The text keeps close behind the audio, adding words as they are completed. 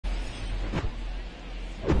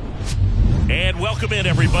And welcome in,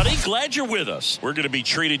 everybody. Glad you're with us. We're going to be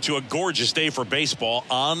treated to a gorgeous day for baseball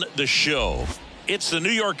on the show. It's the New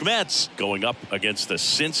York Mets going up against the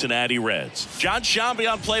Cincinnati Reds. John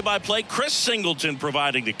Shambi on play-by-play. Chris Singleton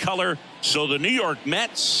providing the color. So the New York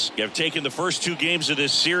Mets have taken the first two games of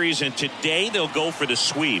this series, and today they'll go for the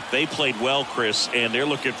sweep. They played well, Chris, and they're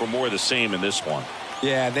looking for more of the same in this one.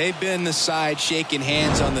 Yeah, they've been the side shaking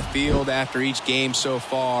hands on the field after each game so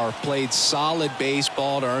far. Played solid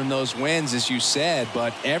baseball to earn those wins, as you said,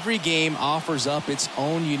 but every game offers up its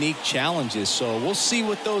own unique challenges. So we'll see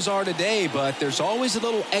what those are today, but there's always a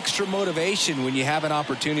little extra motivation when you have an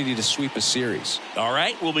opportunity to sweep a series. All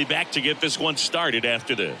right, we'll be back to get this one started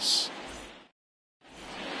after this.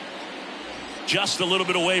 Just a little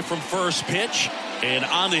bit away from first pitch, and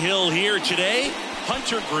on the hill here today,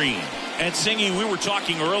 Hunter Green. And Singy, we were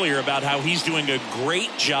talking earlier about how he's doing a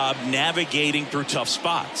great job navigating through tough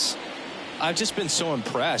spots. I've just been so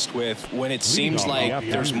impressed with when it seems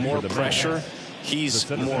like there's more pressure, he's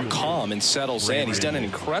more calm and settles in. He's done an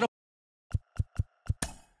incredible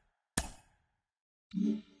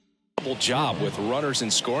job with runners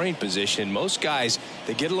in scoring position. Most guys,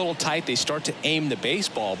 they get a little tight, they start to aim the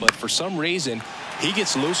baseball, but for some reason he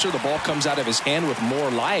gets looser, the ball comes out of his hand with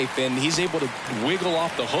more life, and he's able to wiggle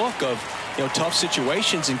off the hook of tough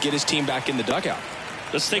situations and get his team back in the dugout.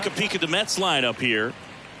 Let's take a peek at the Mets lineup here.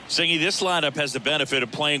 Singy, this lineup has the benefit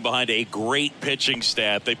of playing behind a great pitching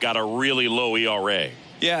staff. They've got a really low ERA.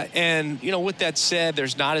 Yeah, and with that said,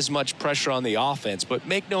 there's not as much pressure on the offense, but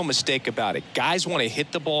make no mistake about it. Guys want to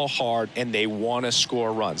hit the ball hard, and they want to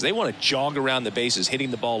score runs. They want to jog around the bases,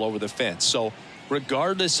 hitting the ball over the fence. So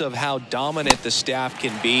regardless of how dominant the staff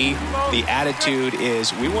can be, the attitude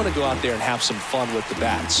is we want to go out there and have some fun with the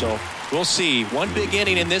bat. So we'll see. One big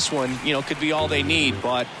inning in this one, could be all they need,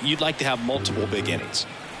 but you'd like to have multiple big innings.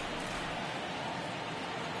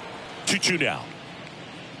 2-2 now.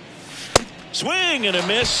 Swing and a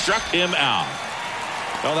miss, struck him out.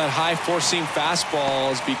 Well, that high four-seam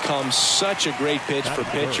fastball has become such a great pitch for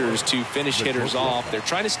pitchers to finish hitters off. They're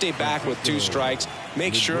trying to stay back with two strikes,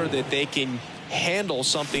 make sure that they can handle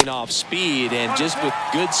something off speed, and just with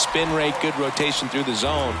good spin rate, good rotation through the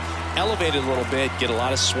zone, elevate it a little bit, get a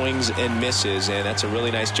lot of swings and misses, and that's a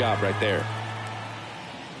really nice job right there.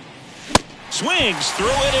 Swings through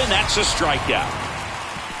it, and that's a strikeout.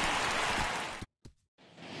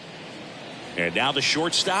 And now the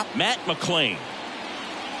shortstop, Matt McClain.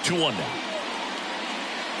 2-1 now.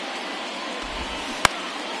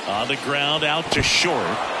 On the ground, out to short.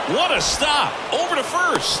 What a stop! Over to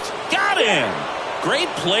first. Got him! Great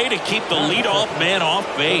play to keep the leadoff man off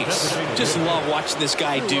base. Just love watching this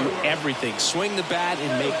guy do everything. Swing the bat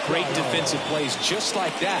and make great defensive plays just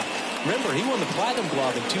like that. Remember, he won the Platinum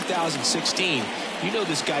Glove in 2016.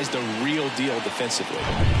 This guy's the real deal defensively.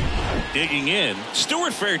 Digging in,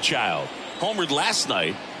 Stuart Fairchild. Homered last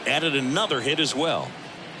night, added another hit as well.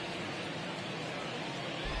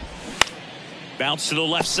 Bounce to the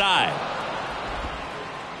left side.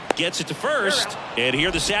 Gets it to first. And here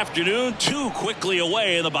this afternoon, too quickly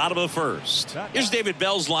away in the bottom of the first. Here's David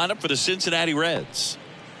Bell's lineup for the Cincinnati Reds.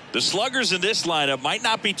 The sluggers in this lineup might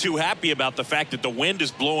not be too happy about the fact that the wind is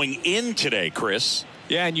blowing in today, Chris.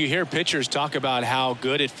 Yeah, and you hear pitchers talk about how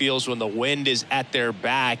good it feels when the wind is at their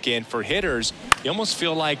back. And for hitters, you almost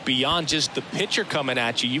feel like beyond just the pitcher coming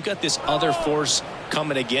at you, you've got this other force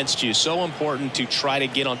coming against you. So important to try to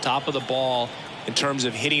get on top of the ball in terms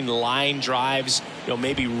of hitting line drives,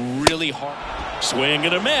 maybe really hard. Swing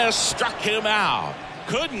and a miss, struck him out.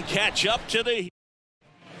 Couldn't catch up to the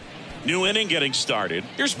new inning getting started.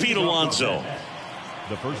 Here's Pete Alonso.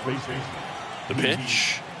 The first baseman. The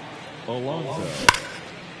pitch. Alonso.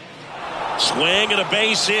 Swing and a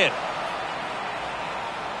base hit.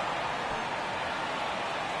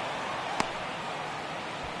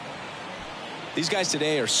 These guys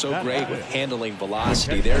today are so great with handling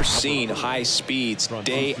velocity. They're seeing high speeds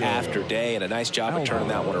day after day, and a nice job of turning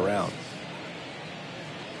that one around.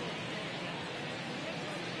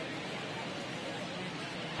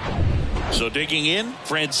 So digging in,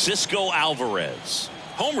 Francisco Alvarez.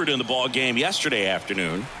 Homered in the ball game yesterday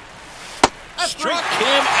afternoon. Struck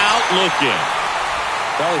him out looking.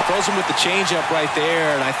 Well, he throws him with the changeup right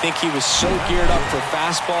there, and I think he was so geared up for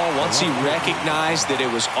fastball. Once he recognized that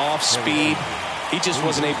it was off speed, he just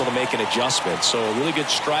wasn't able to make an adjustment. So a really good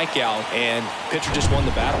strikeout, and pitcher just won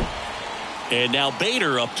the battle. And now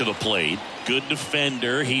Bader up to the plate. Good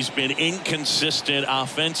defender. He's been inconsistent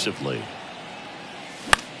offensively.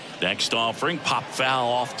 Next offering, pop foul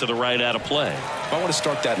off to the right out of play. I want to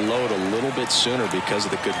start that load a little bit sooner because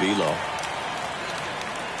of the good velo.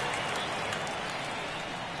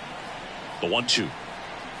 The 1-2.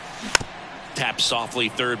 Tap softly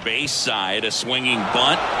third base side. A swinging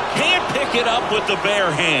bunt. Can't pick it up with the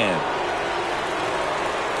bare hand.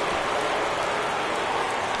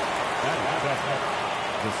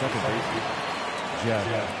 The second baseman, Jeff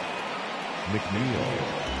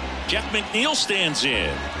McNeil. Jeff McNeil stands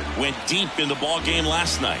in. Went deep in the ball game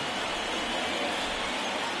last night.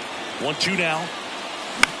 1-2 now.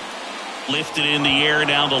 Lifted in the air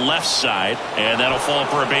down the left side, and that'll fall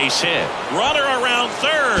for a base hit. Runner around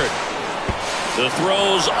third. The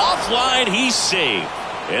throw's offline. He's safe,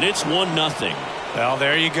 and it's 1-0. Well,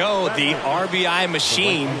 there you go. The RBI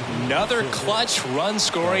machine. Another clutch run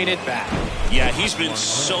scoring at bat. Yeah, he's been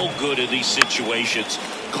so good in these situations.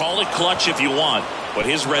 Call it clutch if you want, but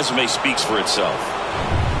his resume speaks for itself.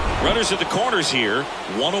 Runners at the corners here,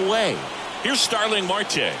 one away. Here's Starling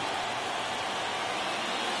Marte.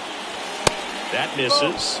 That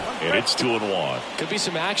misses, and it's 2-1. Could be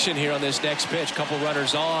some action here on this next pitch. Couple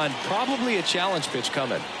runners on. Probably a challenge pitch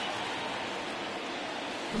coming.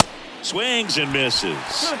 Swings and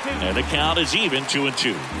misses. And the count is even,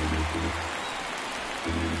 2-2.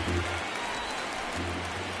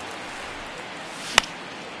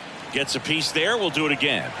 Gets a piece there. We'll do it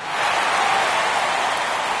again.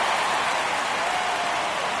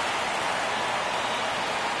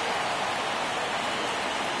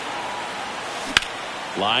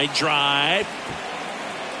 Line drive.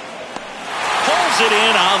 Pulls it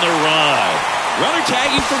in on the run. Runner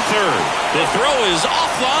tagging from third. The throw is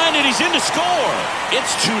offline and he's in to score.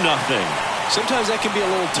 It's 2-0. Sometimes that can be a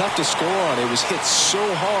little tough to score on. It was hit so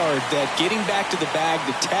hard that getting back to the bag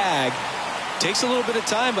to tag takes a little bit of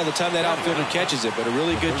time by the time that outfielder catches it, but a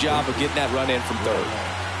really good job of getting that run in from third.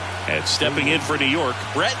 And stepping in for New York,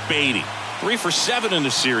 Brett Beatty. 3 for 7 in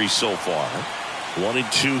the series so far.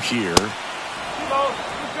 1-2 here.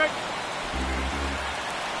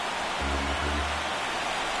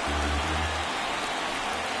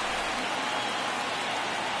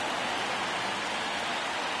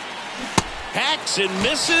 Hacks and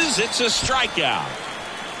misses. It's a strikeout.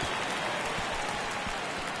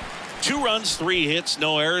 2 runs, 3 hits,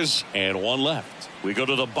 no errors, and 1 left. We go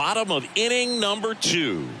to the bottom of inning number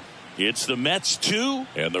 2. It's the Mets 2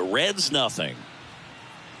 and the Reds nothing.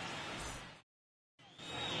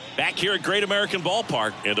 Back here at Great American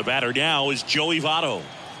Ballpark, and the batter now is Joey Votto.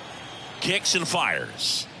 Kicks and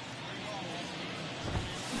fires.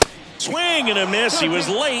 Swing and a miss. He was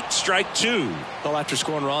late. Strike 2. Well, after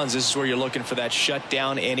scoring runs, this is where you're looking for that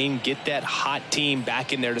shutdown inning. Get that hot team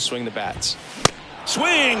back in there to swing the bats.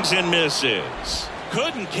 Swings and misses.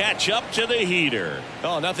 Couldn't catch up to the heater.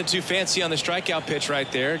 Oh, nothing too fancy on the strikeout pitch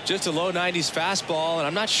right there. Just a low 90s fastball, and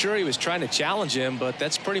I'm not sure he was trying to challenge him, but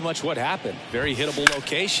that's pretty much what happened. Very hittable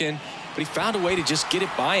location, but he found a way to just get it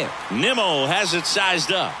by him. Nimmo has it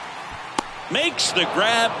sized up. Makes the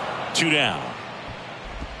grab. 2 down.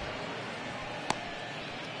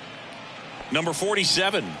 Number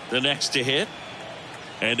 47, the next to hit.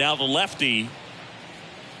 And now the lefty.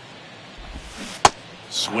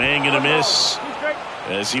 Swing and a miss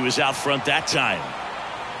as he was out front that time.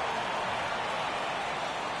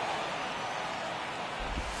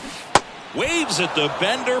 Waves at the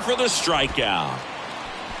bender for the strikeout.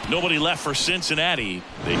 Nobody left for Cincinnati.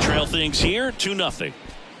 They trail things here 2-0.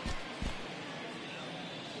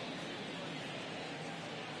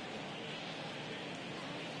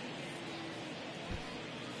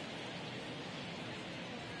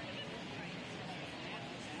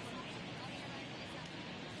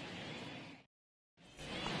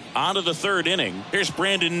 On to the 3rd inning. Here's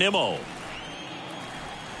Brandon Nimmo.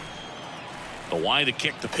 The wide to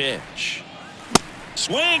kick the pitch.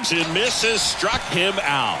 Swings and misses. Struck him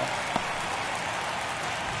out.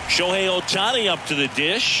 Shohei Ohtani up to the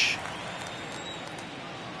dish.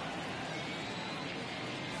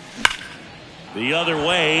 The other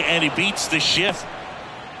way, and he beats the shift.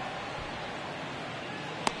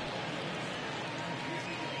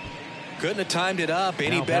 Couldn't have timed it up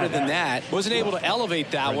any better than that. Wasn't able to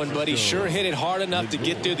elevate that one, but he sure hit it hard enough to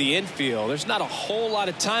get through the infield. There's not a whole lot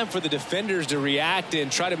of time for the defenders to react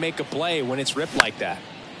and try to make a play when it's ripped like that.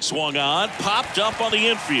 Swung on, popped up on the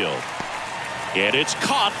infield. And it's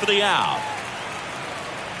caught for the out.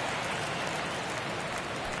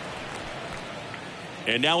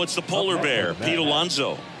 And now it's the polar bear, Pete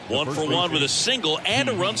Alonso. 1 for 1 with a single and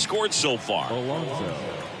a run scored so far.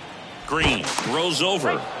 Green throws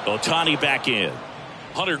over. Ohtani back in.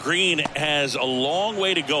 Hunter Green has a long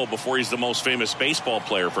way to go before he's the most famous baseball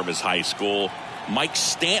player from his high school. Mike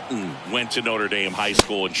Stanton went to Notre Dame High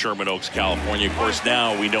School in Sherman Oaks, California. Of course,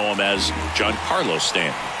 now we know him as Giancarlo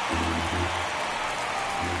Stanton.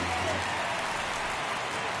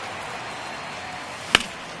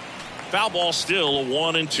 Foul ball, still a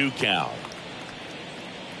 1-2 count.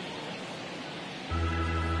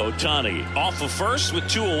 Ohtani off of first with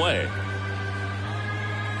 2 away.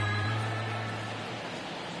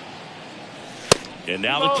 And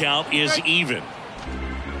now the count is even.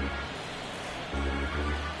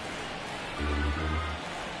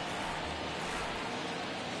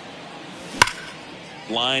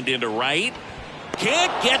 Lined into right.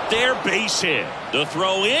 Can't get there, base hit. The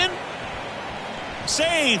throw in.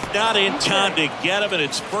 Save, not in time to get him, and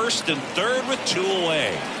it's first and third with 2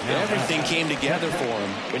 away. Everything came together for him.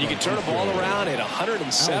 When you can turn a ball around at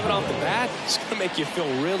 107 off the bat, it's going to make you feel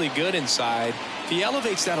really good inside. If he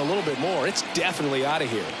elevates that a little bit more, it's definitely out of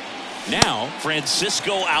here. Now,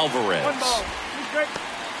 Francisco Alvarez. 1 ball. He's great.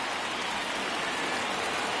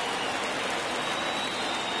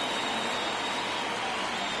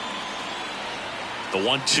 The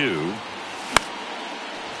 1-2.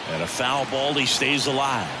 And a foul ball. He stays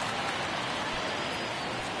alive.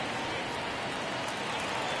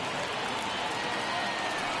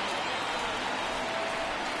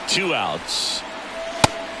 Two outs.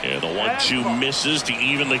 And the 1-2 misses to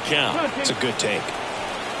even the count. It's a good take.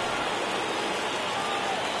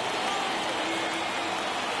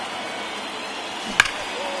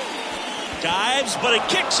 Dives, but it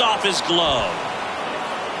kicks off his glove.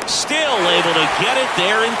 Still able to get it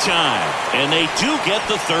there in time. And they do get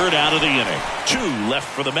the third out of the inning. 2 left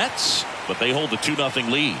for the Mets, but they hold the 2-0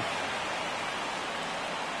 lead.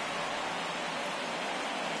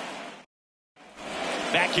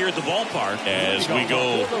 Back here at the ballpark as we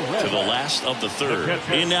go to the last of the third.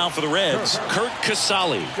 In now for the Reds, Kurt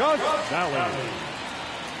Casale.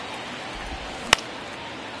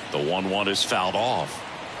 The 1-1 is fouled off.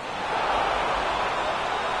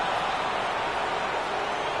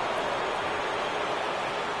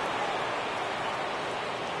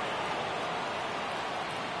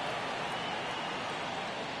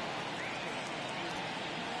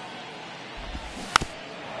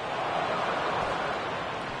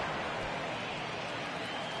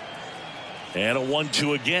 And a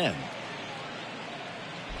 1-2 again.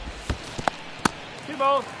 2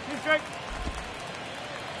 balls. He's straight.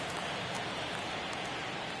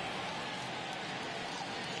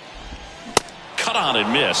 Cut on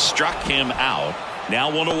and miss. Struck him out.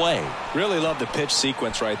 Now 1 away. Really love the pitch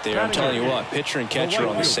sequence right there. I'm telling you what, pitcher and catcher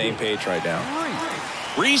on the same page right now.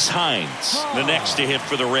 Rhys Hines, the next to hit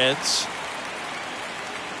for the Reds.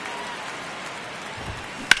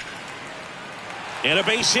 And a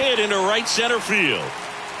base hit into right center field.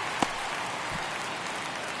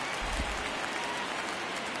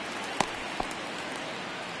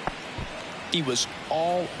 He was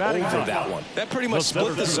all over that one. That pretty much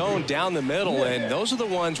split the zone down the middle, and those are the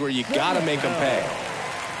ones where you got to make them pay.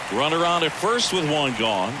 Runner on at first with 1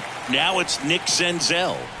 gone. Now it's Nick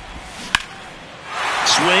Senzel.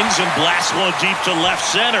 Swings and blasts one deep to left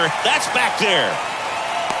center. That's back there.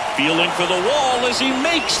 Feeling for the wall as he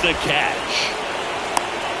makes the catch.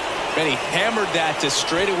 And he hammered that to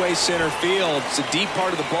straightaway center field. It's a deep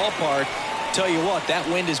part of the ballpark. Tell you what, that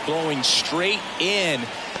wind is blowing straight in.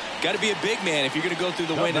 Got to be a big man if you're going to go through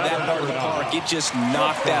the wind of that part of the park. It just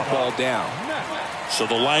knocked that ball down. So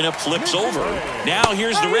the lineup flips over. Now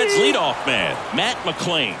here's the Reds leadoff man, Matt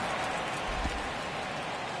McClain.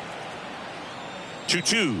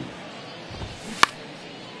 2-2.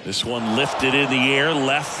 This one lifted in the air,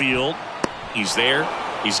 left field. He's there.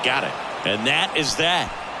 He's got it. And that is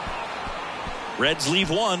that. Reds leave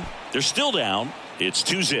 1. They're still down. It's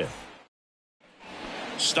 2-0.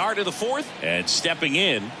 Start of the 4th, and stepping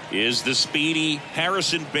in is the speedy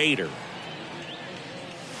Harrison Bader.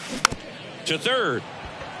 To third.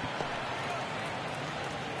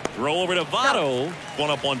 Throw over to Votto. 1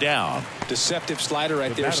 up, 1 down. Deceptive slider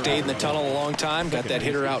right there. Stayed in the tunnel a long time. Got that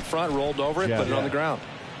hitter out front. Rolled over it. Put it on the ground.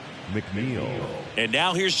 McNeil. And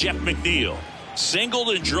now here's Jeff McNeil. Singled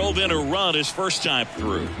and drove in a run his first time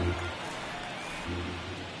through.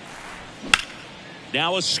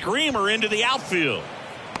 Now a screamer into the outfield.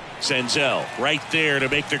 Senzel right there to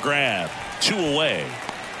make the grab. 2 away.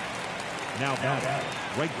 Now back.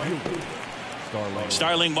 Right fielder.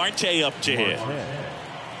 Starling Marte up to hit.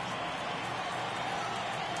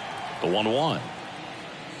 The 1-1.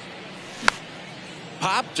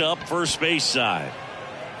 Popped up first base side.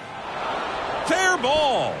 Fair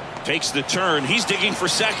ball. Takes the turn. He's digging for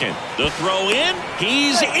second. The throw in.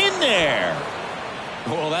 He's in there.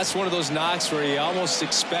 Well, that's one of those knocks where you almost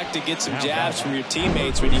expect to get some jabs from your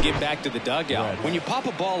teammates when you get back to the dugout. When you pop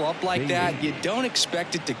a ball up like that, you don't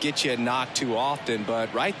expect it to get you a knock too often.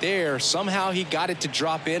 But right there, somehow he got it to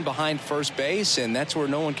drop in behind first base, and that's where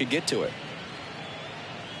no one could get to it.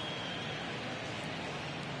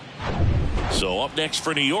 So up next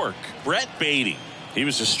for New York, Brett Beatty. He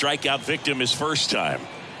was a strikeout victim his first time.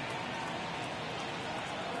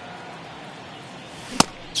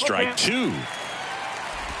 Strike two.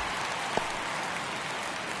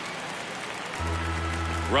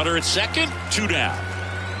 Runner at second, 2 down.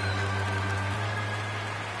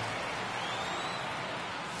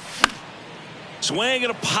 Swing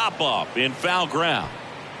and a pop up in foul ground.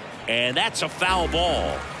 And that's a foul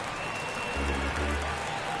ball.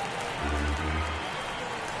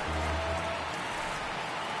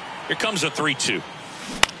 Here comes a 3-2.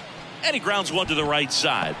 And he grounds one to the right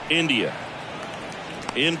side. India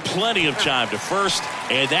in plenty of time to first,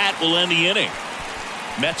 and that will end the inning.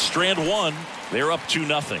 Mets strand one. They're up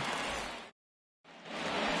 2-0.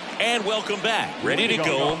 And welcome back. Ready to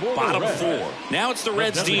go. Bottom 4. Now it's the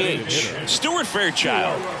Reds DH. Stuart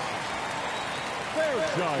Fairchild.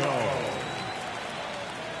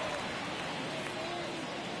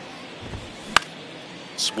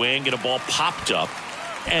 Swing and a ball popped up.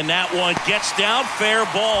 And that one gets down, fair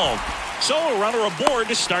ball. So a runner aboard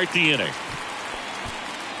to start the inning.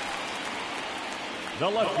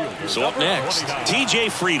 So up next, TJ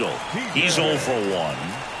Friedl. He's 0 for 1.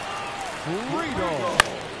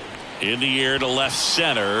 In the air to left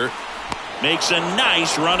center. Makes a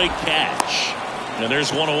nice running catch. And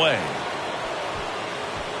there's one away.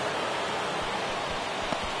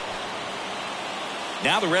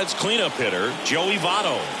 Now the Reds cleanup hitter, Joey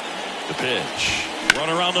Votto. The pitch.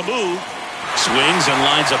 Runner on the move. Swings and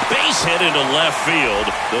lines a base hit into left field.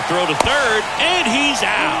 The throw to third, and he's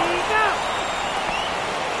out.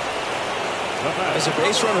 As a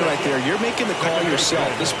base runner right there, you're making the call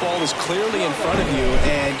yourself. This ball is clearly in front of you,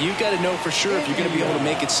 and you've got to know for sure if you're going to be able to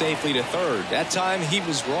make it safely to third. That time he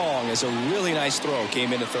was wrong, as a really nice throw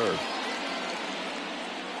came into third.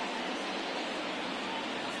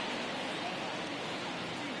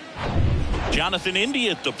 Jonathan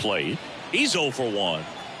India at the plate. He's 0 for 1.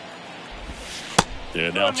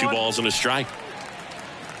 And now 2 balls and a strike.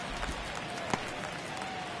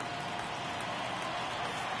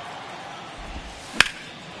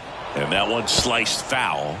 And that one sliced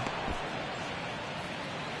foul.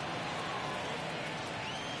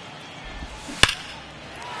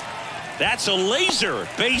 That's a laser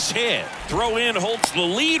base hit. Throw in holds the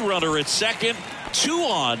lead runner at second. 2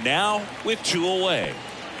 on now with 2 away.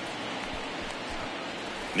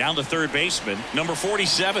 Now the third baseman, number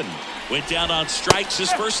 47, went down on strikes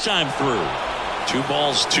his first time through. 2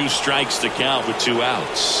 balls, 2 strikes to count with 2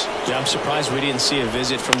 outs. Yeah, I'm surprised we didn't see a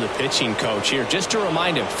visit from the pitching coach here. Just to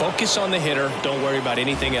remind him, focus on the hitter. Don't worry about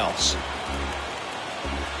anything else.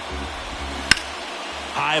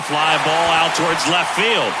 High fly ball out towards left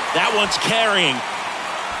field. That one's carrying.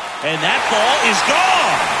 And that ball is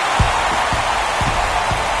gone.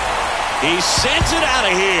 He sends it out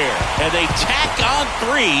of here, and they tack on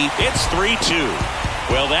 3. It's 3-2.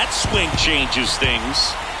 Well, that swing changes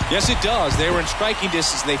things. Yes, it does. They were in striking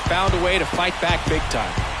distance. They found a way to fight back big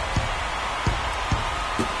time.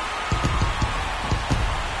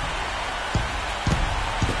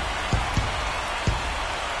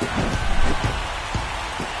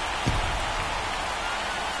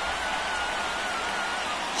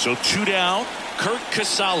 So 2 down. Kurt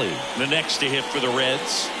Casale, the next to hit for the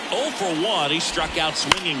Reds. 0 for 1. He struck out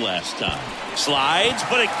swinging last time. Slides,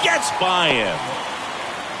 but it gets by him.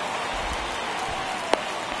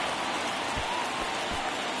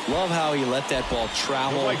 Love how he let that ball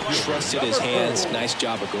travel, trusted his hands. Nice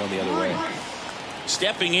job of going the other way.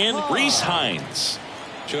 Stepping in, Rhys Hines.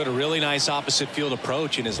 Showed a really nice opposite field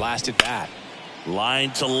approach in his last at bat. Line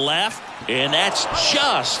to left, and that's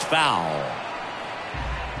just foul.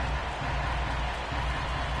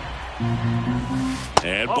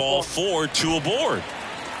 And ball 4, 2 aboard.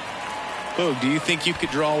 Boog, do you think you could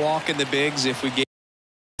draw a walk in the bigs if we gave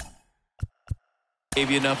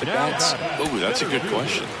you enough at bats? Oh, that's a good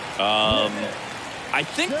question. I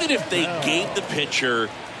think that if they gave the pitcher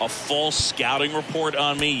a full scouting report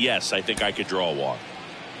on me, yes, I think I could draw a walk.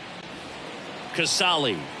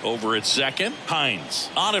 Casale over at second. Hines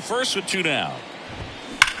on at first with 2 down.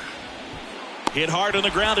 Hit hard on the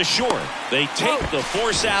ground to short. They take the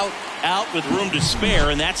force out with room to spare,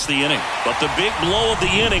 and that's the inning. But the big blow of the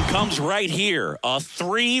inning comes right here. A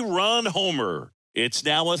 3-run homer. It's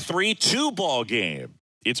now a 3-2 ball game.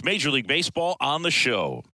 It's Major League Baseball on the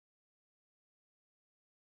show.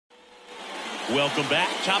 Welcome back.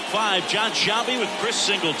 Top 5, John Sciambi with Chris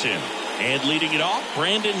Singleton. And leading it off,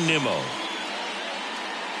 Brandon Nimmo.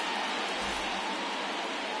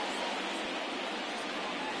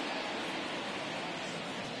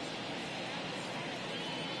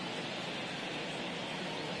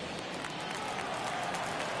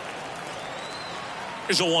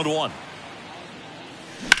 Here's a 1-1.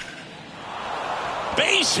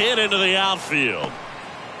 Base hit into the outfield.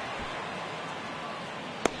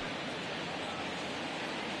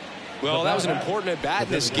 Well, that was an important at bat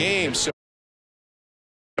in this game. So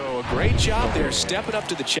a great job there, stepping up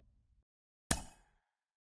to the challenge.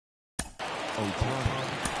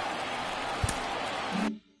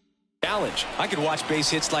 I could watch base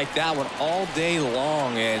hits like that one all day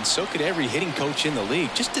long, and so could every hitting coach in the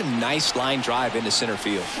league. Just a nice line drive into center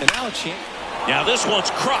field. And now a chance. Now this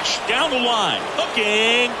one's crushed down the line.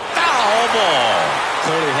 Hooking. Foul ball.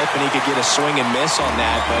 Clearly hoping he could get a swing and miss on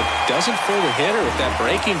that, but doesn't fool the hitter with that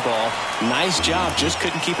breaking ball. Nice job, just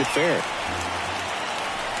couldn't keep it fair.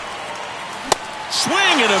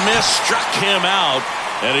 Swing and a miss, struck him out,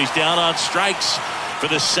 and he's down on strikes for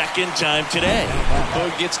the second time today.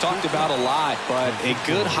 It gets talked about a lot, but a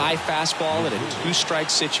good high fastball in a two-strike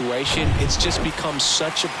situation, it's just become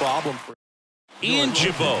such a problem for Ian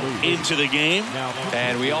Jabot into the game.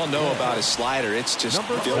 And we all know about his slider. It's just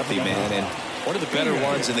filthy, man. And one of the better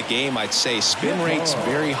ones in the game, I'd say. Spin rate's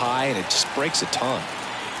very high, and it just breaks a ton.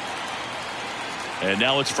 And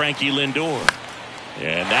now it's Frankie Lindor.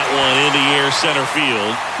 And that one in the air center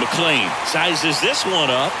field. McLean sizes this one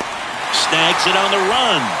up. Snags it on the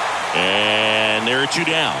run. And there are two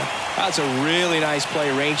down. That's a really nice play,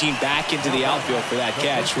 ranging back into the outfield for that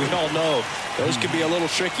catch. We all know those could be a little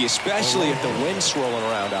tricky, especially if the wind's swirling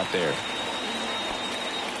around out there.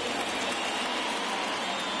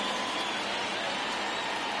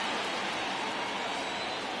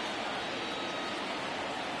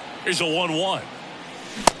 Here's a 1-1.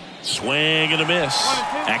 Swing and a miss.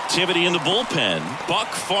 Activity in the bullpen. Buck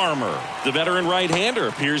Farmer, the veteran right-hander,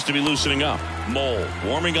 appears to be loosening up. Mole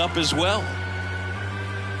warming up as well.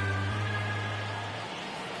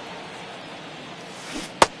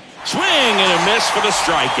 Swing and a miss for the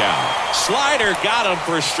strikeout. Slider got him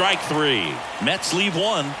for strike three. Mets leave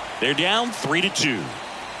one. They're down 3-2.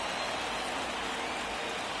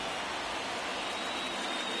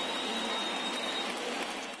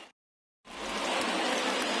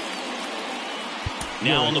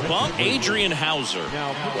 Now on the bump, Adrian Hauser.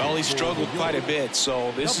 Well, he struggled quite a bit,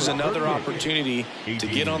 so this is another opportunity to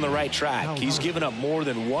get on the right track. He's given up more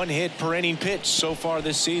than one hit per inning pitch so far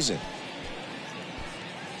this season.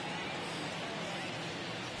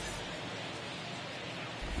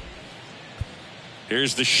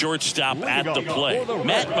 Here's the shortstop at the plate,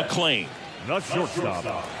 Matt McLean. The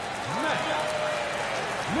shortstop.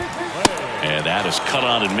 And that is cut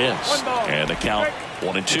on and missed. And the count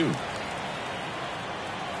 1-2.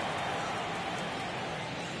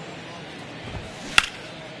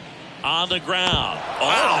 On the ground.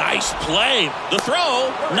 Oh, nice play. The throw,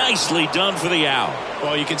 nicely done for the out.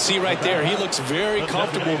 Well, you can see right there, he looks very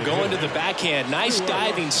comfortable going to the backhand. Nice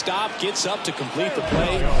diving stop, gets up to complete the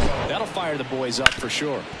play. That'll fire the boys up for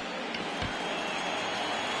sure.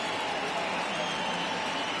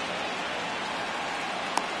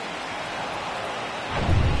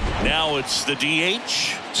 Now it's the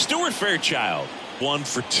DH, Stuart Fairchild. 1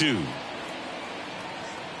 for 2.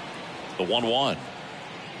 The 1-1.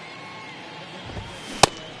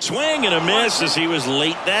 Swing and a miss as he was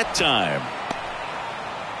late that time.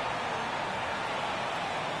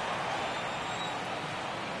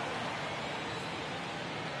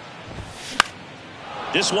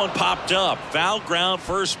 This one popped up. Foul ground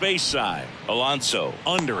first base side. Alonso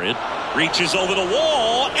under it. Reaches over the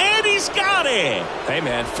wall. And he's got it. Hey,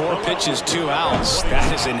 man, 4 pitches, 2 outs.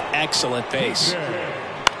 That is an excellent pace.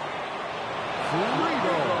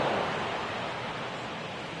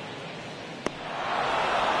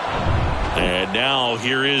 And now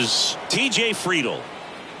here is TJ Friedl.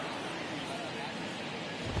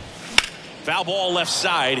 Foul ball left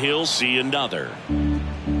side. He'll see another.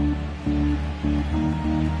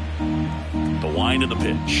 The wind of the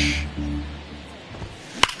pitch.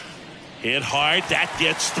 Hit hard. That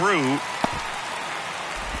gets through.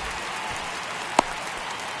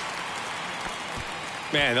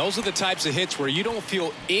 Man, those are the types of hits where you don't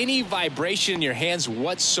feel any vibration in your hands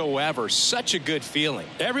whatsoever. Such a good feeling.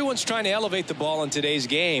 Everyone's trying to elevate the ball in today's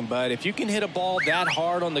game, but if you can hit a ball that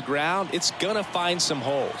hard on the ground, it's going to find some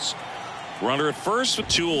holes. Runner at first with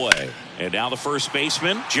 2 away. And now the first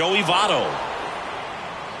baseman, Joey Votto.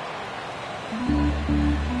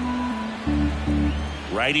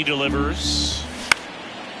 Righty delivers.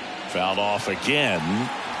 Fouled off again.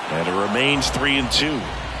 And it remains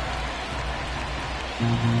 3-2.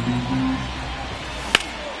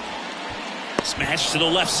 Smash to the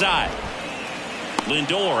left side.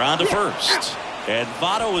 Lindor on to first. And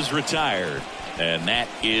Votto is retired. And that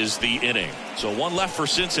is the inning. So 1 left for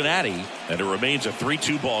Cincinnati. And it remains a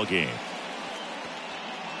 3-2 ball game.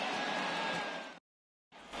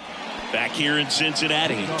 Back here in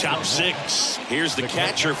Cincinnati, top 6. Here's the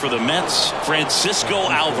catcher for the Mets, Francisco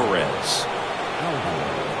Alvarez.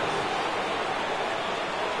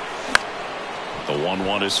 The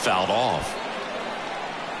 1-1 is fouled off.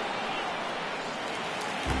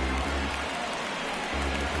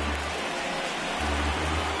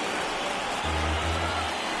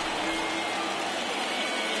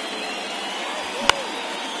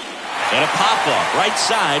 And a pop-up, right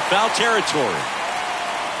side, foul territory.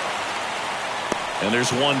 And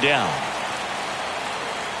there's one down.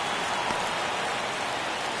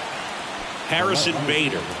 Harrison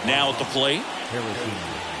Bader now at the plate.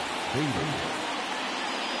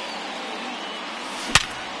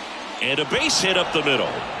 And a base hit up the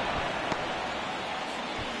middle.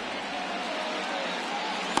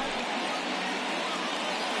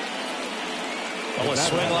 Well, a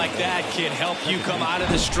swing like that can help you come out of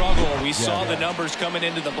the struggle. We saw the numbers coming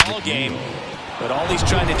into the ball game, but all he's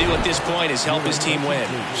trying to do at this point is help his team win.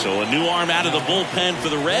 So a new arm out of the bullpen for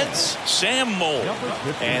the Reds, Sam Moll.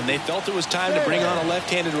 And they felt it was time to bring on a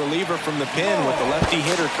left-handed reliever from the pen with the lefty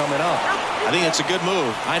hitter coming up. I think it's a good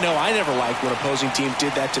move. I know I never liked when opposing teams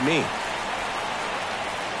did that to me.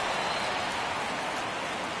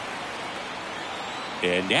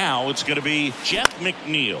 And now it's going to be Jeff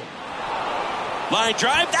McNeil. Line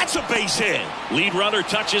drive, that's a base hit. Lead runner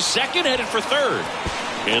touches second, headed for third.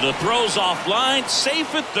 And the throw's offline,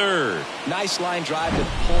 safe at third. Nice line drive to the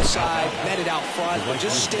pull side, met it out front, but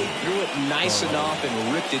just stayed through it nice enough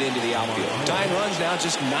and ripped it into the outfield. Tying runs now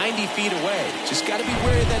just 90 feet away. Just got to be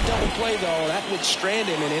wary of that double play, though. That would strand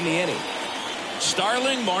him and end the inning.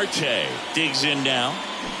 Starling Marte digs in now.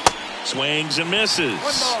 Swings and misses.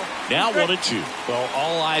 Now 1-2. Well,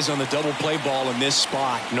 all eyes on the double play ball in this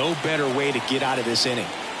spot. No better way to get out of this inning.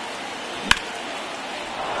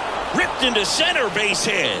 Ripped into center, base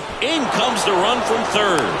hit. In comes the run from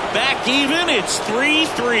third. Back even, it's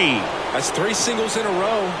 3-3. That's 3 singles in a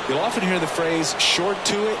row. You'll often hear the phrase short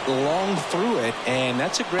to it, long through it, and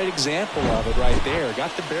that's a great example of it right there.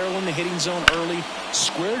 Got the barrel in the hitting zone early,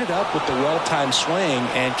 squared it up with the well-timed swing,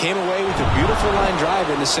 and came away with a beautiful line drive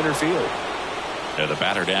into center field. And the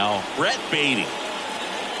batter now, Brett Beatty.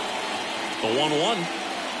 The 1-1.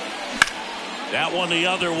 That one the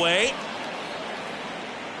other way.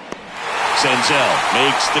 Senzel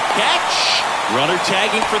makes the catch. Runner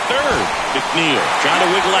tagging for third. McNeil trying to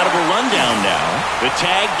wiggle out of a rundown now. The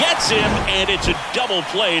tag gets him, and it's a double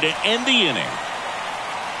play to end the inning.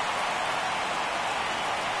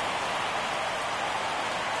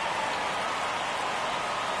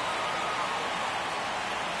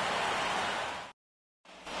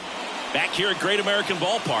 Back here at Great American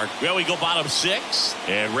Ballpark. Well, we go bottom 6.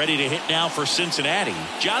 And ready to hit now for Cincinnati,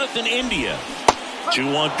 Jonathan India.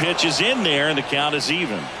 2-1 pitch is in there, and the count is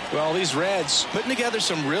even. Well, these Reds putting together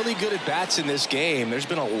some really good at-bats in this game. There's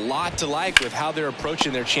been a lot to like with how they're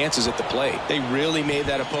approaching their chances at the plate. They really made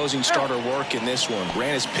that opposing starter work in this one.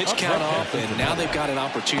 Ran his pitch count up, and now they've got an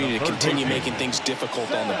opportunity to continue making things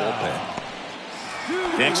difficult on the bullpen.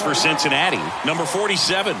 Next for Cincinnati, number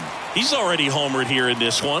 47. He's already homered here in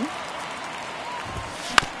this one.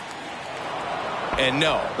 And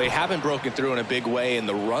no, they haven't broken through in a big way in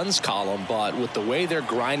the runs column, but with the way they're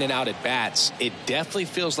grinding out at bats, it definitely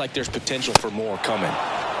feels like there's potential for more coming.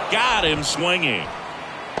 Got him swinging.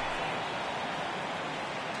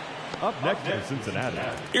 Up next in Cincinnati.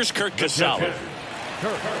 Here's Kurt Casale.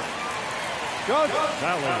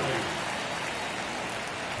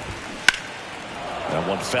 That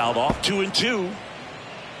one fouled off, 2-2.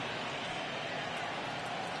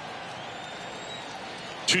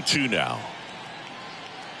 2-2 now.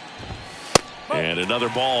 And another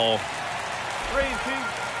ball. 3-2.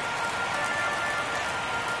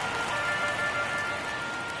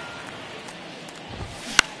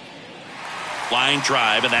 Line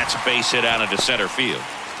drive, and that's a base hit out into center field.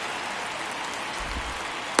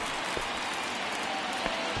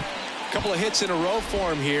 Couple of hits in a row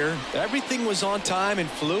for him here. Everything was on time and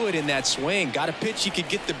fluid in that swing. Got a pitch you could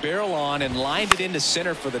get the barrel on and lined it into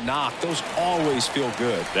center for the knock. Those always feel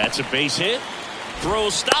good. That's a base hit. Throw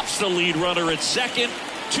stops the lead runner at second.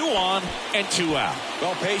 2 on and 2 out.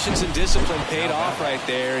 Well, patience and discipline paid off right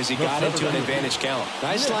there as he got into an advantage count.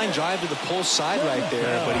 Nice line drive to the pull side right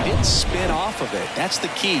there, but he didn't spin off of it. That's the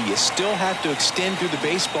key. You still have to extend through the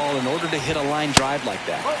baseball in order to hit a line drive like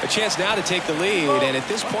that. A chance now to take the lead, and at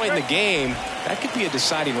this point in the game, that could be a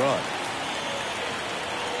deciding run.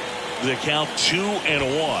 The count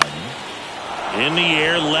 2-1. In the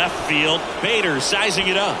air, left field. Bader sizing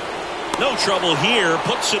it up. No trouble here.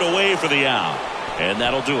 Puts it away for the out. And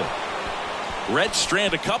that'll do it. Reds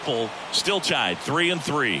strand a couple. Still tied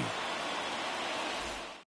 3-3.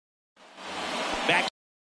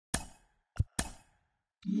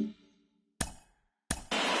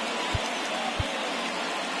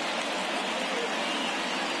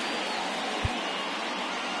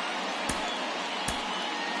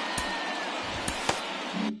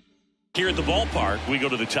 Here at the ballpark, we go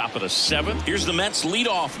to the top of the 7th. Here's the Mets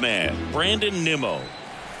leadoff man, Brandon Nimmo.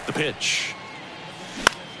 The pitch.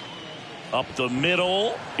 Up the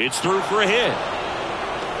middle. It's through for a hit.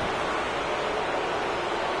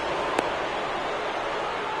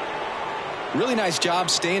 Really nice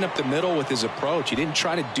job staying up the middle with his approach. He didn't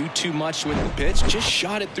try to do too much with the pitch, just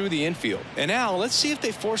shot it through the infield. And now let's see if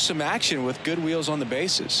they force some action with good wheels on the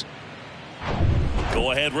bases.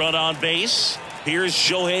 Go ahead run on base. Here's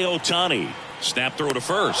Shohei Ohtani. Snap throw to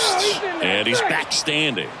first. And he's back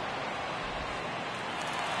standing.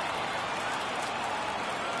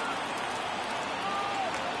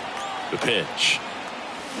 The pitch.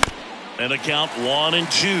 And a count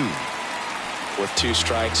 1-2. With 2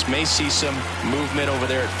 strikes, may see some movement over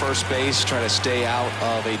there at first base, trying to stay out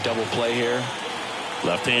of a double play here.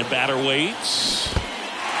 Left-hand batter waits.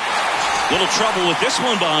 Little trouble with this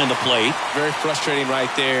one behind the plate. Very frustrating right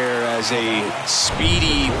there as a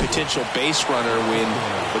speedy potential base runner when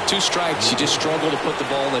with 2 strikes you just struggle to put the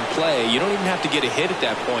ball in play. You don't even have to get a hit at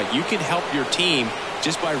that point. You can help your team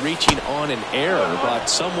just by reaching on an error, but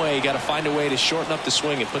some way you got to find a way to shorten up the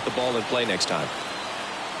swing and put the ball in play next time.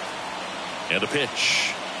 And a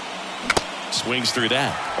pitch. Swings through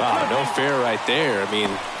that. Wow, no fair right there. I mean,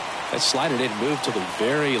 that slider didn't move till the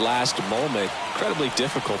very last moment. Incredibly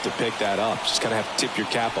difficult to pick that up. Just kind of have to tip your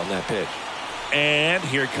cap on that pitch. And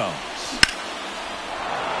here it comes.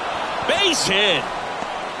 Base hit.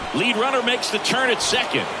 Lead runner makes the turn at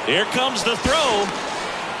second. Here comes the throw.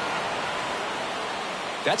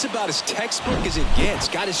 That's about as textbook as it gets.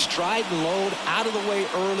 Got his stride and load out of the way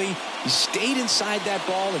early. He stayed inside that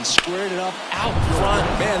ball and squared it up out front.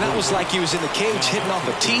 Man, that was like he was in the cage hitting off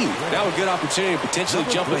a tee. Now a good opportunity to potentially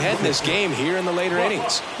jump ahead in this game here in the later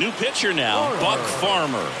innings. New pitcher now, Buck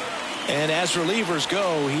Farmer. And as relievers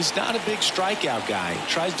go, he's not a big strikeout guy. He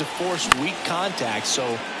tries to force weak contact,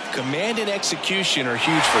 so command and execution are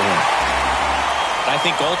huge for him. I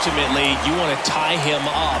think ultimately you want to tie him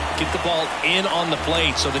up, get the ball in on the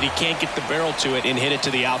plate so that he can't get the barrel to it and hit it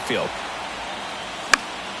to the outfield.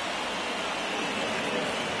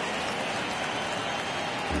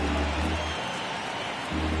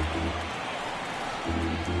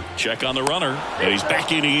 Check on the runner, and he's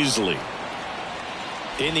back in easily.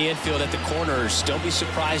 In the infield at the corners, don't be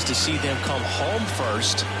surprised to see them come home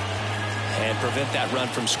first and prevent that run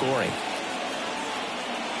from scoring.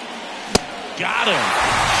 Got him.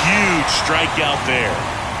 Huge strikeout there.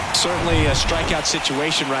 Certainly a strikeout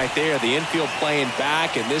situation right there. The infield playing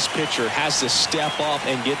back, and this pitcher has to step up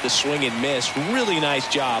and get the swing and miss. Really nice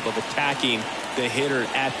job of attacking the hitter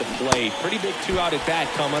at the plate. Pretty big 2-out at bat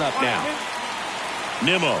coming up now.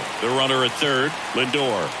 Nimmo, the runner at third.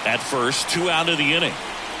 Lindor at first. 2 out of the inning.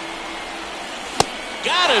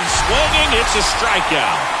 Got him swinging. It's a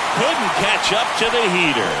strikeout. Couldn't catch up to the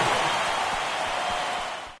heater.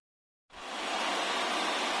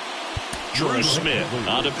 Drew Smith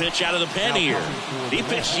on to pitch out of the pen here. He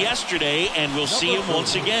pitched yesterday, and we'll see him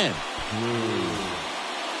once again.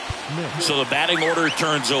 So the batting order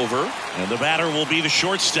turns over, and the batter will be the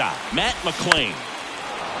shortstop, Matt McClain.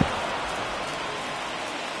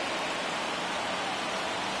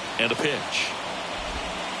 And a pitch.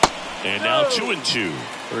 And now 2-2.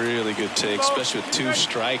 Really good take, especially with 2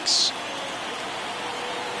 strikes.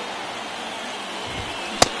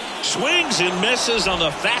 Swings and misses on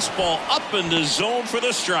the fastball up in the zone for the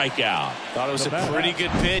strikeout. Thought it was a pretty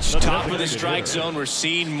good pitch. Top of the strike zone. We're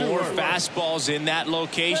seeing more fastballs in that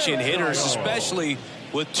location. Hitters, especially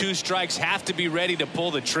with 2 strikes, have to be ready to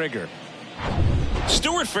pull the trigger.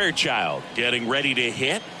 Stuart Fairchild getting ready to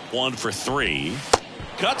hit. 1 for 3.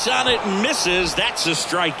 Cuts on it and misses. That's a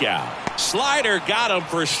strikeout. Slider got him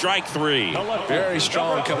for strike 3. Very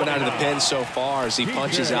strong coming out of the pen so far as he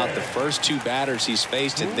punches out the first 2 batters he's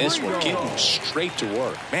faced in this one, getting straight to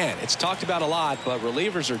work. Man, it's talked about a lot, but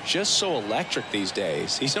relievers are just so electric these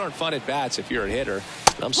days. These aren't fun at bats if you're a hitter.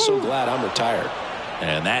 I'm so glad I'm retired.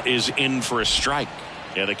 And that is in for a strike.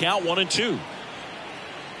 And the count 1-2.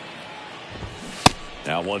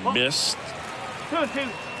 Now one missed.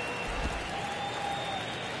 2-2.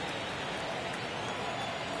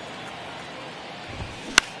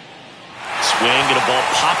 Swing and a ball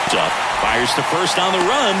popped up. Fires to first on the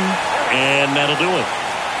run. And that'll do it.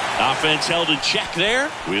 Offense held in check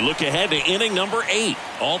there. We look ahead to inning number 8.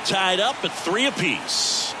 All tied up at 3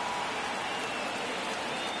 apiece.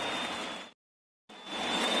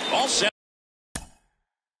 All set.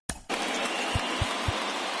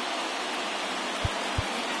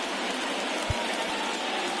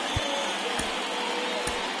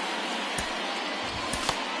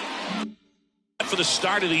 For the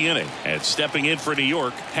start of the inning, and stepping in for New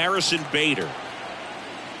York, Harrison Bader.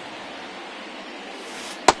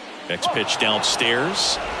 Next pitch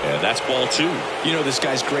downstairs, and that's ball 2. You know, this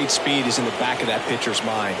guy's great speed is in the back of that pitcher's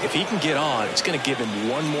mind. If he can get on, it's going to give him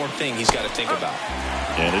one more thing he's got to think about.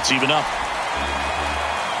 And it's even up.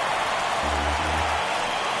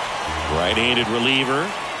 Right-handed reliever.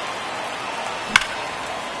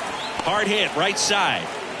 Hard hit, right side.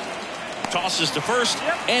 Tosses to first,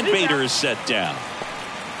 and Bader is set down.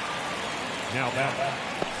 Now back,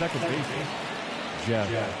 second baseman, Jeff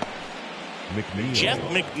McNeil. Jeff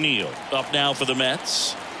McNeil up now for the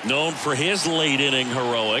Mets. Known for his late inning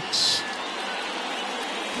heroics.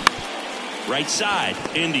 Right side,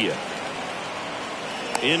 India.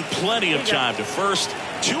 In plenty of time to first.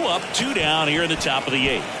 2 up, 2 down here in the top of the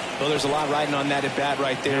 8th. Well, there's a lot riding on that at bat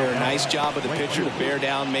right there. Nice job of the pitcher to bear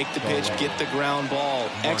down, make the pitch, get the ground ball.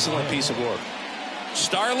 Excellent piece of work.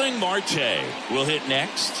 Starling Marte will hit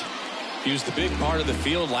next. He was the big part of the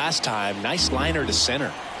field last time. Nice liner to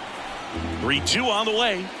center. 3-2 on the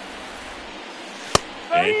way.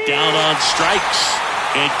 And down on strikes.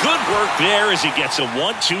 And good work there as he gets a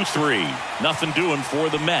 1-2-3. Nothing doing for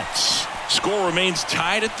the Mets. Score remains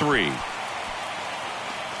tied at 3.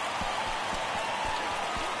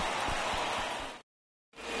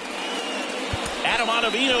 Adam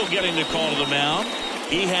Ottavino getting the call to the mound.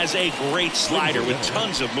 He has a great slider with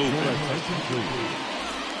tons of movement.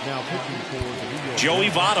 Joey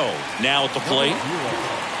Votto now at the plate.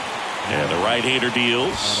 And the right-hander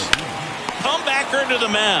deals. Comebacker to the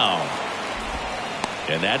mound.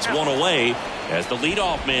 And that's one away as the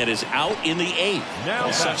leadoff man is out in the 8th.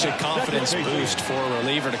 Well, such a confidence boost for a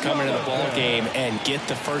reliever to come into the ball game and get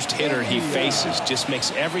the first hitter he faces. Just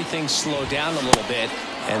makes everything slow down a little bit,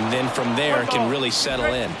 and then from there can really settle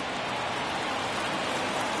in.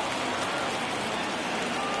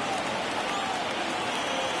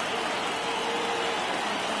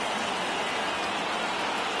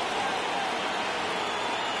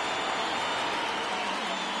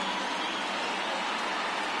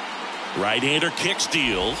 Right-hander kicks,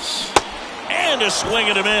 deals, and a swing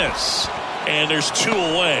and a miss. And there's 2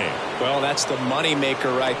 away. Well, that's the money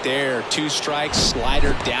maker right there. 2 strikes,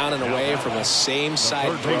 slider down and away from a same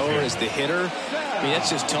side thrower as the hitter. I mean,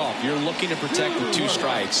 that's just tough. You're looking to protect with 2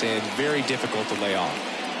 strikes, and very difficult to lay off.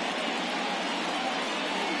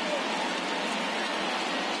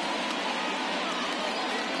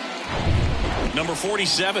 Number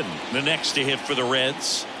 47, the next to hit for the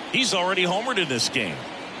Reds. He's already homered in this game.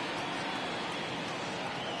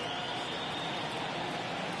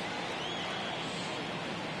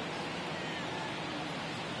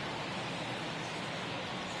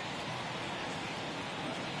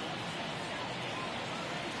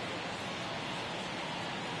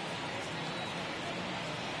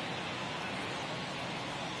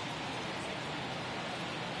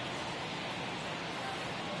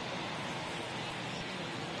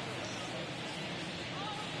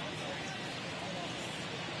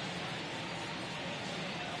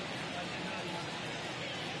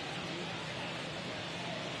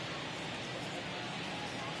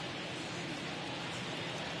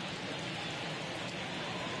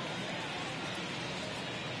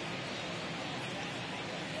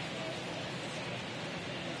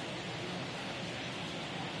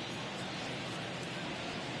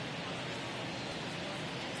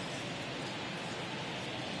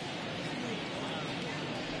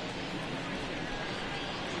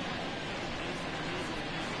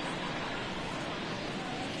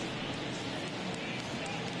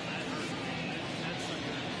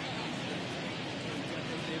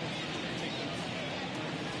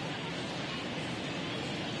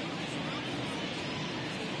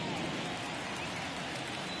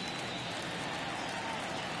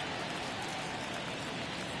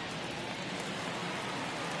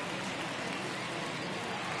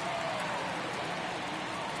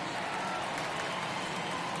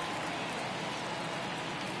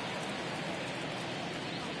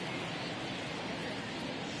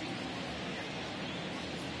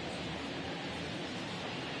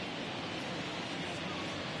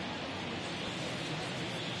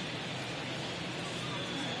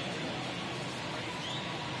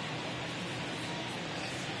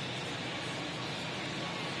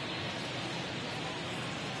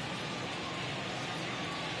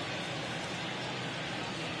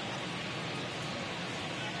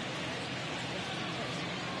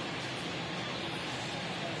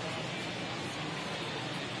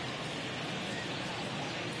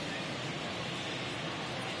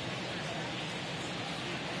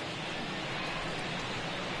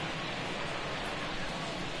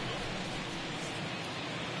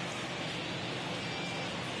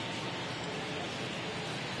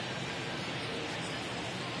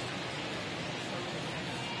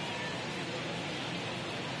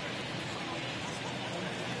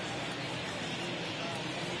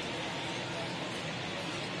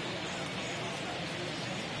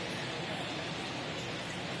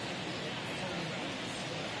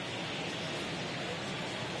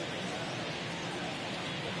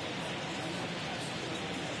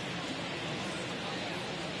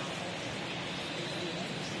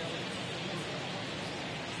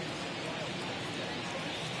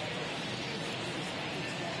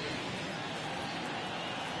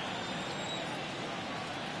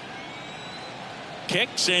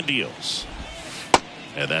 kicks and deals.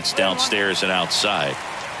 And that's downstairs and outside.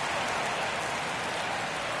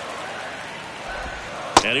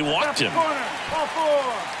 And he walked him.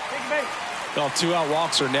 Well, 2-out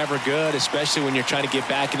walks are never good, especially when you're trying to get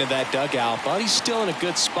back into that dugout. But he's still in a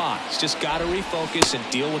good spot. He's just got to refocus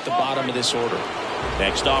and deal with the bottom of this order.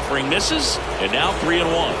 Next offering misses, and now 3-1.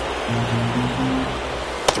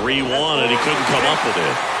 3-1, and he couldn't come up with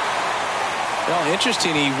it. Well,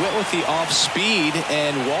 interesting. He went with the off speed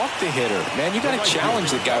and walked the hitter. Man, you got to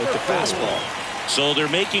challenge the guy with the fastball. So they're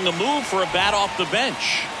making a move for a bat off the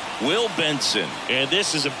bench. Will Benson, and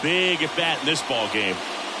this is a big at bat in this ball game.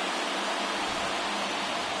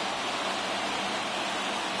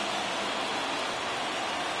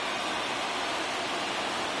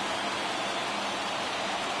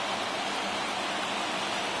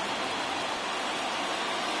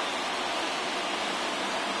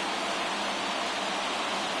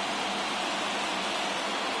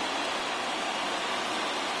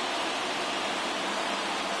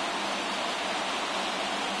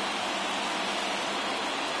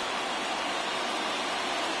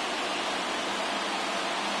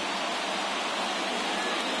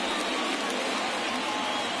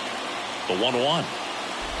 The 1-1.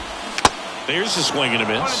 There's a swing and a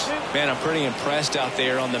miss. Man, I'm pretty impressed out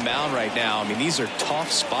there on the mound right now. I mean, these are tough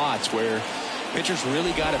spots where pitchers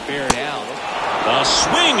really got to bear down. A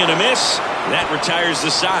swing and a miss. That retires the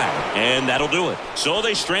side, and that'll do it. So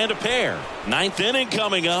they strand a pair. 9th inning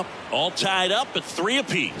coming up. All tied up at 3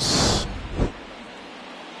 apiece.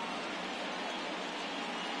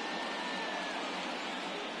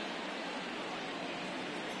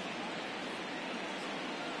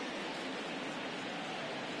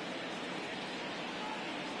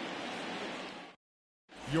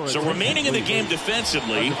 So remaining in the game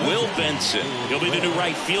defensively, Will Benson. He'll be the new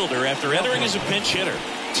right fielder after entering as a pinch hitter.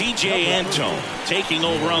 TJ Antone taking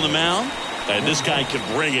over on the mound. And this guy can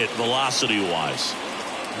bring it velocity-wise.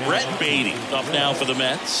 Brett Beatty up now for the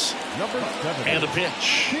Mets. And the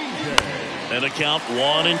pitch. And a count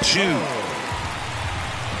 1-2.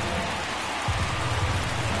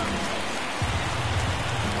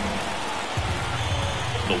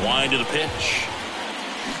 The wind of the pitch.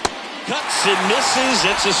 Cuts and misses.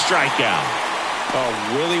 It's a strikeout.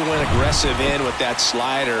 Oh, really went aggressive in with that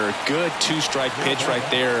slider. Good 2-strike pitch right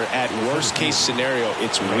there. At worst case scenario,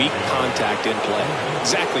 it's weak contact in play.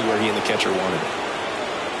 Exactly where he and the catcher wanted it.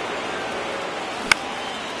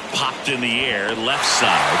 Popped in the air, left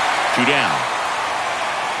side, 2 down.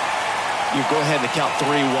 You go ahead and count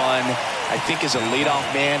 3-1. I think as a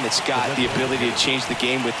leadoff man that's got the ability to change the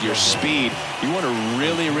game with your speed, you want to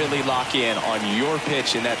really, really lock in on your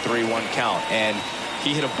pitch in that 3-1 count. And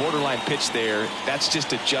he hit a borderline pitch there. That's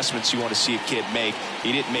just adjustments you want to see a kid make.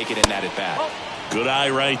 He didn't make it in that at bat. Good eye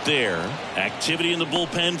right there. Activity in the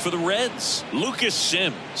bullpen for the Reds. Lucas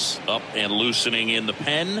Sims up and loosening in the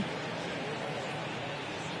pen.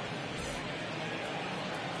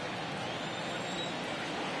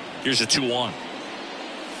 Here's a 2-1.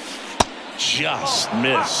 Just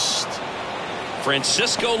missed.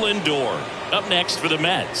 Francisco Lindor up next for the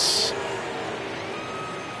Mets.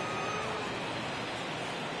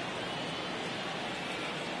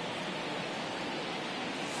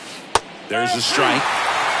 There's a strike.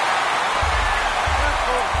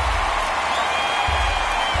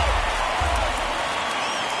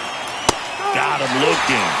 Got him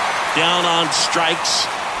looking. Down on strikes.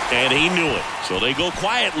 And he knew it. So they go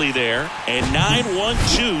quietly there. And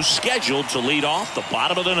 9-1-2 scheduled to lead off the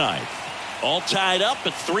bottom of the ninth. All tied up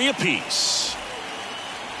at 3 apiece.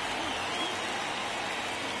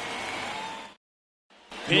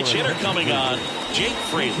 Pitch hitter coming on. Jake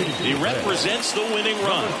Fraley. He represents the winning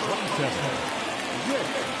run.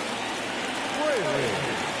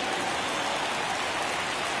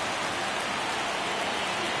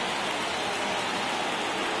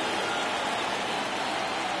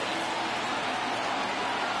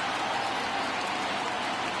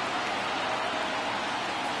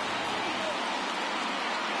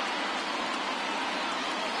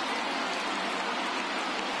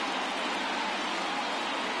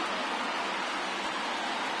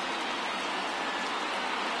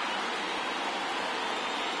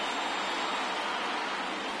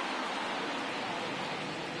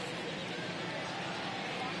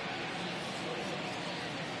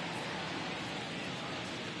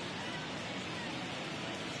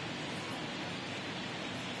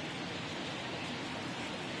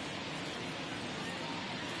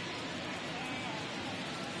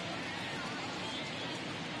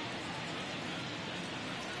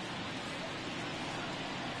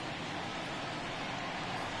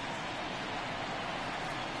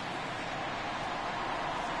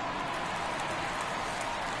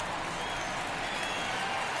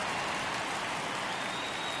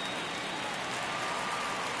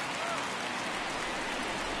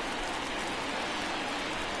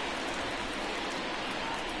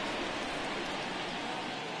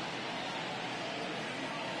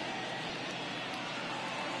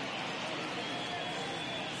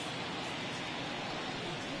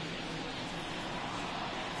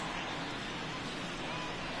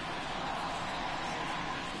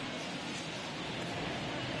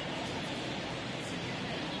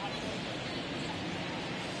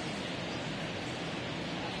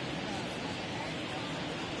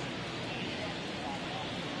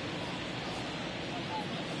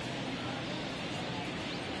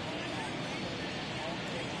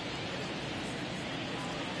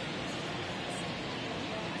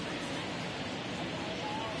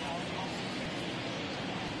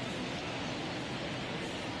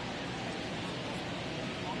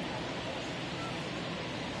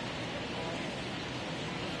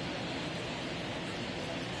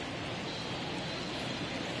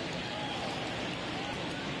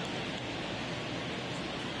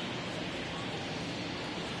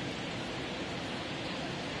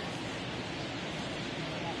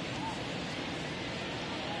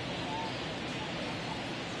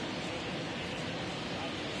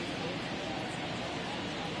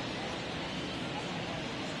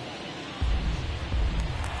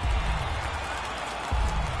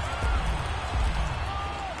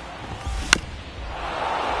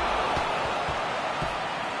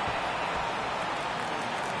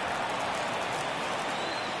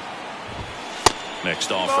 Next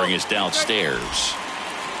offering is downstairs.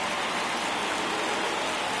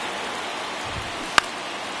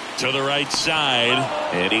 To the right side,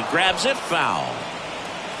 and he grabs it, foul.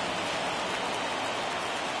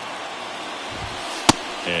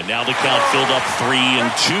 And now the count filled up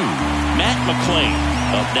 3-2. Matt McClain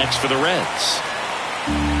up next for the Reds.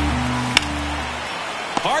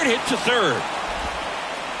 Hard hit to third.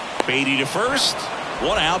 Beatty to first.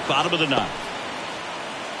 One out, bottom of the ninth.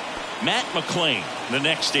 Matt McClain, the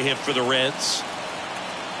next to hit for the Reds.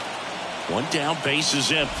 One down, base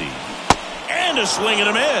is empty. And a swing and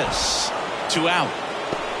a miss. 2 out.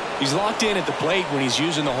 He's locked in at the plate when he's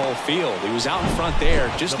using the whole field. He was out in front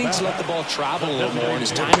there. Just needs to let the ball travel a little more, and his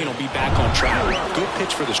timing will be back on track. Good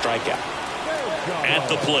pitch for the strikeout. At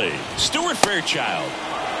the plate, Stuart Fairchild.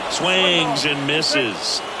 Swings and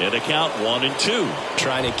misses. And a count 1-2.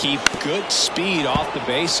 Trying to keep good speed off the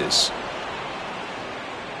bases.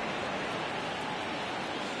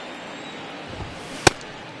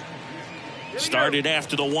 Started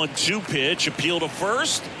after the 1-2 pitch. Appeal to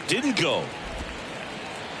first. Didn't go.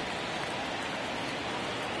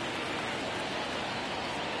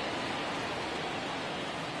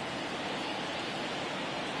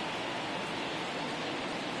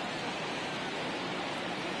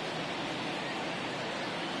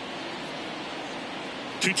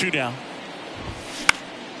 Two down.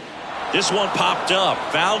 This one popped up.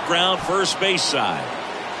 Foul ground, first base side.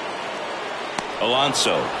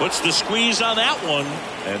 Alonso puts the squeeze on that one,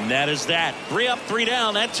 and that is that. 3 up, 3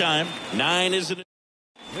 down that time. 9 is it.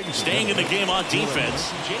 Staying in the game on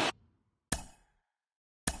defense.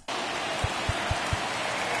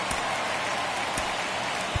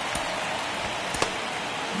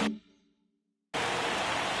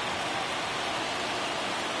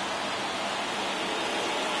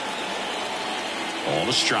 All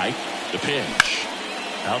the strike. The pitch.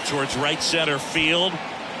 Out towards right center field.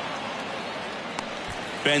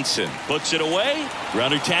 Benson puts it away.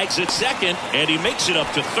 Runner tags at second, and he makes it up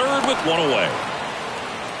to third with 1 away.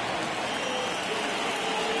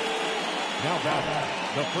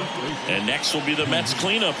 And next will be the Mets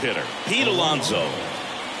cleanup hitter, Pete Alonso.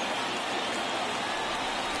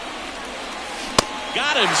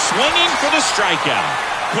 Got him swinging for the strikeout.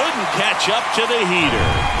 Couldn't catch up to the heater.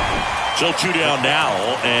 So 2 down now,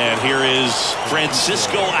 and here is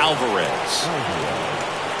Francisco Alvarez.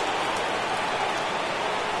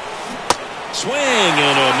 Swing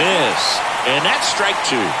and a miss. And that's strike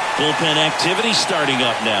 2. Bullpen activity starting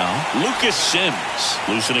up now. Lucas Sims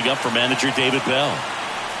loosening up for manager David Bell.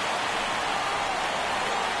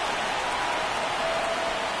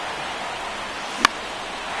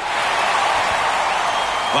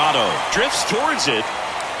 Votto drifts towards it.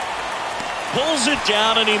 Pulls it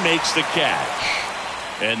down, and he makes the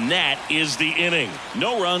catch. And that is the inning.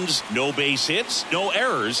 No runs, no base hits, no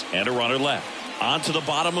errors, and a runner left. On to the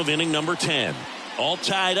bottom of inning number 10. All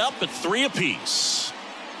tied up at 3 apiece.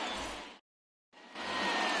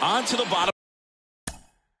 On to the bottom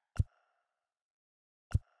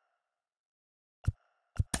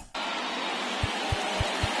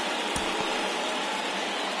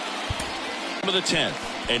of the 10th.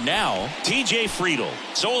 And now, T.J. Friedl.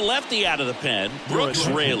 So a lefty out of the pen, Brooks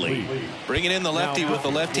Raley. Bringing in the lefty with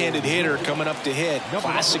the left-handed hitter coming up to hit.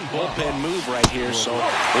 Classic bullpen move right here, so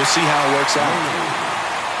we'll see how it works out.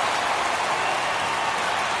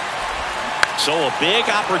 So a big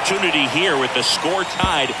opportunity here with the score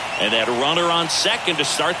tied and that runner on second to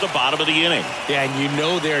start the bottom of the inning. Yeah, and you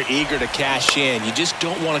know they're eager to cash in. You just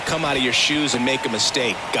don't want to come out of your shoes and make a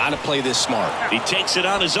mistake. Got to play this smart. He takes it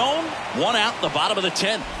on his own. 1 out in the bottom of the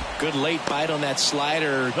 10th. Good late bite on that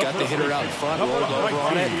slider. Got the hitter out in front, rolled over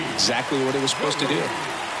on it. Exactly what it was supposed to do.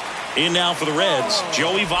 In now for the Reds,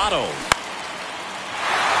 Joey Votto.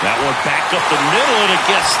 That one back up the middle, and it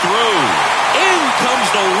gets through. In comes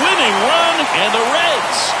the winning run, and the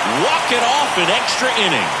Reds walk it off in extra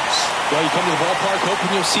innings. Well, you come to the ballpark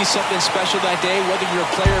hoping you'll see something special that day, whether you're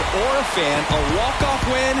a player or a fan. A walk-off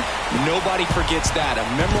win, nobody forgets that. A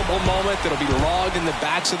memorable moment that'll be logged in the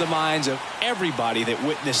backs of the minds of everybody that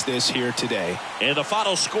witnessed this here today. And the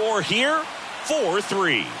final score here,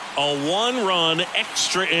 4-3. A 1-run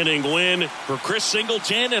extra inning win for Chris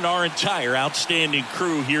Singleton and our entire outstanding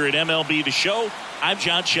crew here at MLB The Show. I'm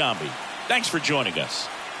John Shambi. Thanks for joining us.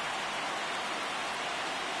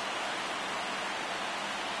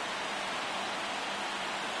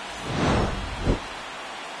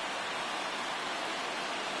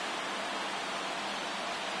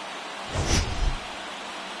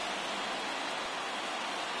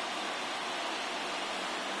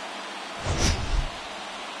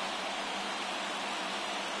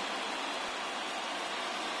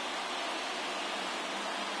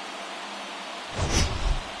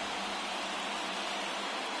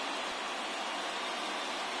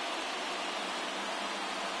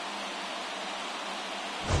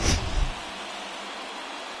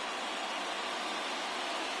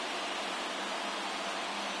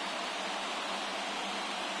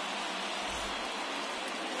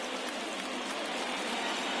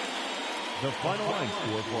 The final line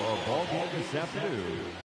score for our ball game this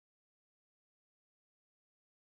afternoon.